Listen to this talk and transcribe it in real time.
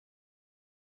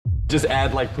Just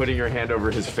add like putting your hand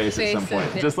over his face at some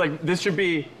point. Just like, this should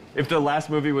be, if the last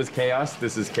movie was chaos,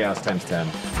 this is chaos times 10.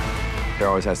 There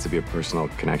always has to be a personal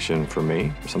connection for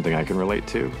me, something I can relate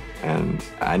to. And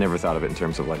I never thought of it in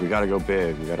terms of like, we gotta go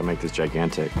big, we gotta make this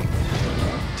gigantic.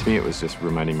 To me, it was just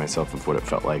reminding myself of what it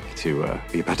felt like to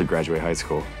be about to graduate high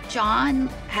school. Jon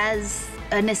has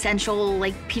an essential,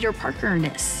 like, Peter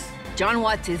Parker-ness. Jon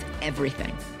Watts is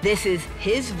everything. This is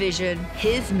his vision,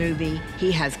 his movie.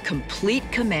 He has complete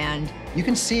command. You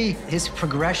can see his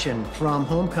progression from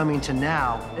Homecoming to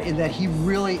now, in that he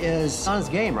really is on his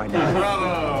game right now.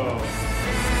 Bravo!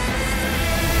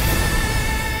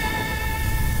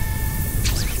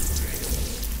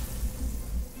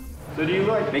 So do you,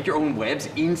 like, make your own webs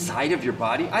inside of your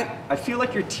body? I feel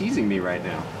like you're teasing me right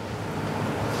now.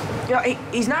 Yeah,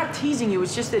 he's not teasing you.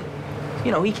 It's just that,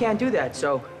 you know, he can't do that,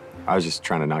 so. I was just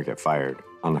trying to not get fired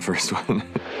on the first one.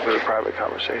 It was a private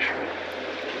conversation.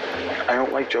 I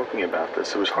don't like joking about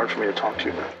this. It was hard for me to talk to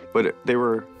you about. But they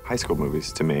were high school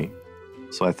movies to me.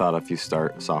 So I thought if you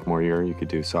start sophomore year, you could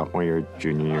do sophomore year,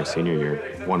 junior year, senior year,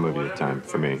 one movie at a time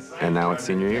for me. And now it's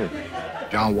senior year.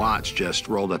 Jon Watts just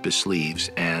rolled up his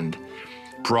sleeves and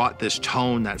brought this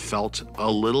tone that felt a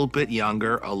little bit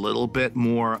younger, a little bit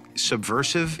more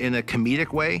subversive in a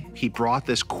comedic way. He brought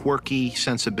this quirky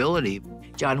sensibility.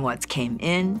 Jon Watts came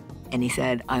in and he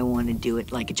said, I want to do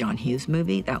it like a John Hughes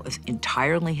movie. That was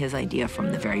entirely his idea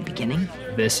from the very beginning.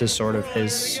 This is sort of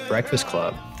his Breakfast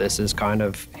Club. This is kind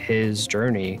of his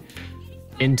journey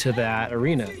into that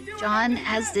arena. Jon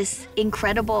has this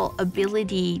incredible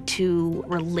ability to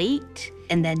relate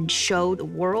and then show the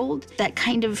world that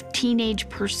kind of teenage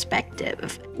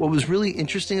perspective. What was really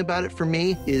interesting about it for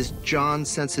me is Jon's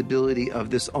sensibility of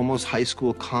this almost high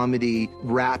school comedy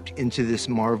wrapped into this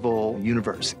Marvel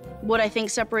universe. What I think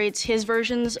separates his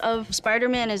versions of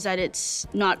Spider-Man is that it's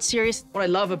not serious. What I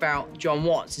love about Jon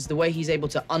Watts is the way he's able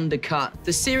to undercut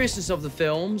the seriousness of the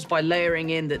films by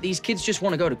layering in that these kids just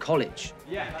want to go to college.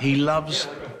 He loves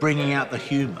bringing out the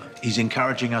humor. He's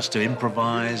encouraging us to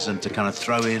improvise and to kind of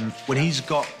throw in. When he's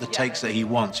got the takes that he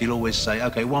wants, he'll always say,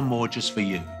 okay, one more just for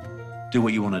you. Do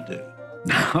what you want to do.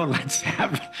 Now let's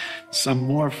have some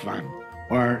more fun,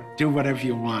 or do whatever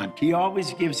you want. He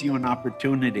always gives you an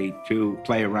opportunity to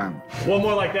play around. One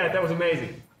more like that was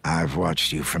amazing. I've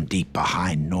watched you from deep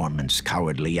behind Norman's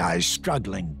cowardly eyes,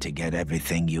 struggling to get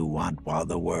everything you want while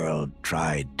the world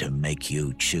tried to make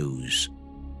you choose.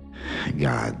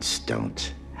 Gods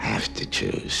don't have to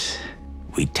choose.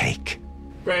 We take.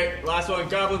 Great, last one,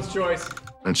 Goblin's choice.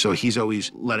 And so he's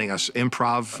always letting us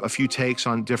improv a few takes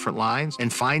on different lines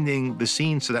and finding the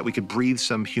scene so that we could breathe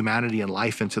some humanity and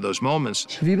life into those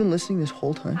moments. Have you been listening this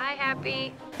whole time? Hi,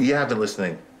 Happy. You have been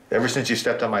listening ever since you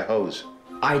stepped on my hose.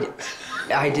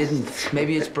 I didn't.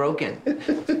 Maybe it's broken.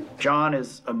 Jon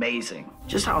is amazing.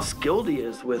 Just how skilled he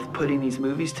is with putting these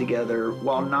movies together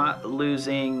while not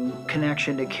losing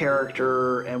connection to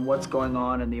character and what's going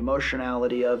on and the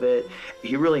emotionality of it.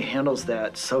 He really handles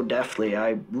that so deftly.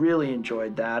 I really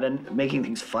enjoyed that, and making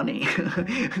things funny,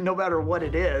 no matter what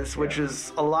it is, which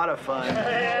is a lot of fun.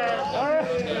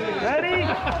 Ready?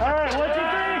 All right, what'd you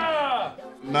think?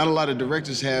 Not a lot of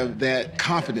directors have that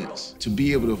confidence to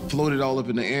be able to float it all up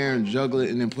in the air and juggle it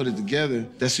and then put it together.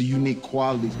 That's a unique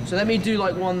quality. So let me do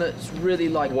like one that's really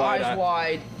like eyes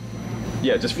wide.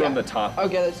 Yeah, just from the top.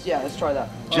 Okay, let's try that.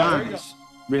 Jon is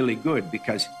really good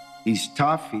because he's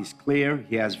tough, he's clear,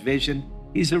 he has vision.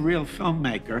 He's a real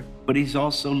filmmaker, but he's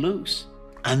also loose.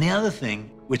 And the other thing,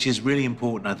 which is really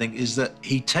important, I think, is that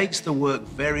he takes the work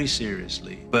very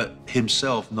seriously, but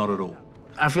himself not at all.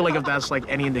 I feel like if that's like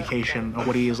any indication of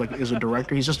what he is like as a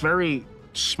director, he's just very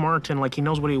smart and like he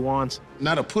knows what he wants.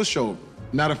 Not a pushover,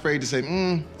 not afraid to say,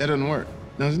 that doesn't work.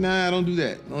 No, nah, don't do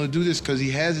that. I only do this because he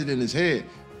has it in his head.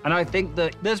 And I think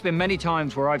that there's been many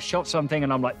times where I've shot something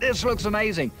and I'm like, this looks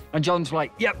amazing. And Jon's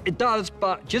like, yep, it does,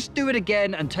 but just do it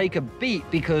again and take a beat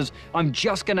because I'm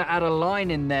just gonna add a line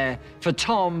in there for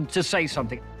Tom to say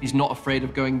something. He's not afraid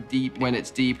of going deep when it's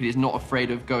deep. He's not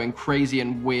afraid of going crazy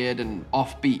and weird and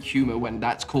offbeat humor when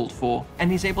that's called for.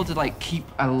 And he's able to like keep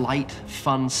a light,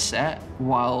 fun set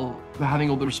while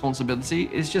having all the responsibility.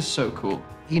 It's just so cool.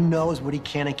 He knows what he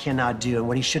can and cannot do and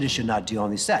what he should and should not do on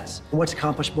these sets, and what's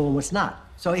accomplishable and what's not.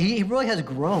 So he really has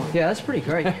grown. Yeah, that's pretty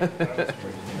great.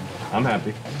 I'm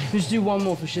happy. Let's do one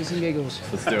more for shits and giggles.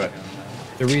 Let's do it.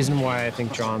 The reason why I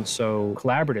think Jon's so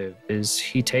collaborative is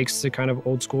he takes the kind of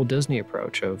old school Disney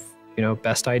approach of, you know,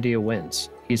 best idea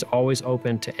wins. He's always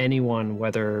open to anyone,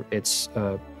 whether it's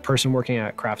a person working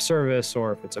at craft service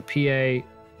or if it's a PA.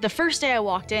 The first day I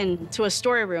walked in to a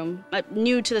story room,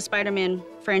 new to the Spider-Man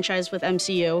franchise with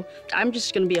MCU, I'm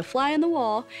just gonna be a fly on the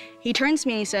wall. He turns to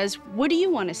me and he says, "What do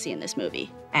you want to see in this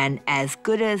movie?" And as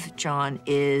good as Jon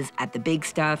is at the big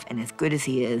stuff and as good as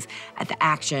he is at the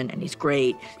action, and he's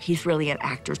great, he's really an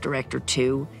actor's director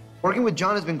too. Working with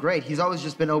Jon has been great. He's always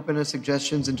just been open to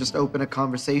suggestions and just open to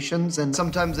conversations. And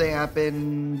sometimes they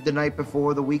happen the night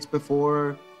before, the weeks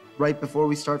before, right before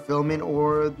we start filming,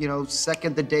 or, you know,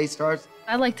 second the day starts.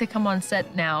 I like to come on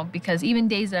set now because even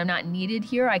days that I'm not needed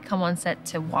here, I come on set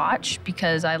to watch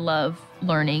because I love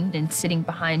learning and sitting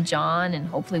behind Jon, and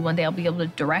hopefully one day I'll be able to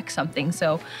direct something.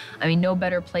 So, I mean, no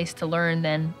better place to learn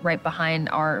than right behind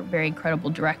our very incredible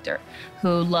director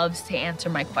who loves to answer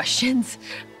my questions.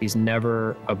 He's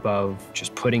never above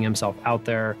just putting himself out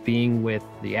there, being with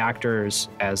the actors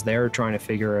as they're trying to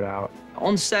figure it out.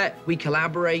 On set, we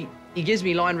collaborate. He gives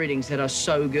me line readings that are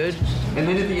so good. And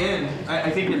then at the end, I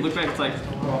think it looked back, it's like,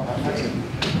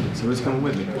 somebody's coming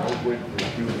with me.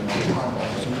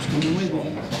 Someone's coming with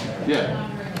me. Yeah.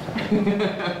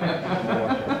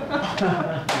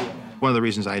 One of the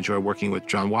reasons I enjoy working with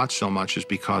Jon Watts so much is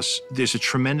because there's a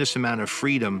tremendous amount of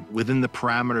freedom within the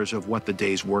parameters of what the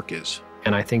day's work is.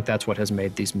 And I think that's what has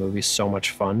made these movies so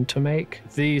much fun to make.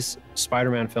 These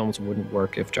Spider-Man films wouldn't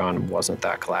work if Jon wasn't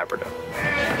that collaborative.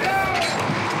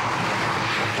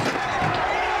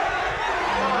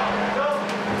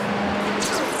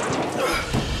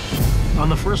 On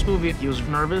the first movie, he was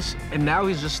nervous, and now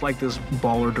he's just like this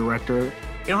baller director.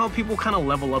 You know how people kind of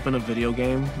level up in a video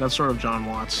game? That's sort of Jon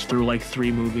Watts through like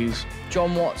 3 movies.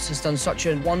 Jon Watts has done such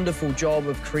a wonderful job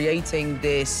of creating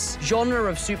this genre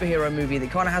of superhero movie that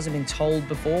kind of hasn't been told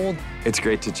before. It's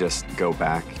great to just go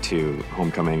back to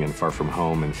Homecoming and Far From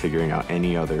Home and figuring out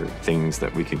any other things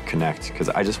that we could connect, because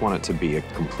I just want it to be a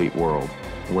complete world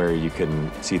where you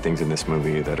can see things in this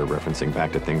movie that are referencing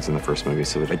back to things in the first movie,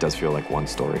 so that it does feel like one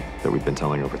story that we've been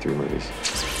telling over 3 movies.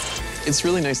 It's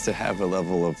really nice to have a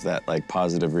level of that, like,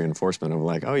 positive reinforcement of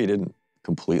like, oh, you didn't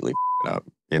completely it up,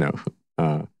 you know,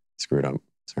 screw it up.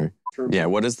 Sorry. Yeah,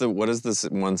 what is this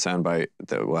one soundbite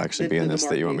that will actually be in this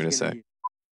that you want me to say?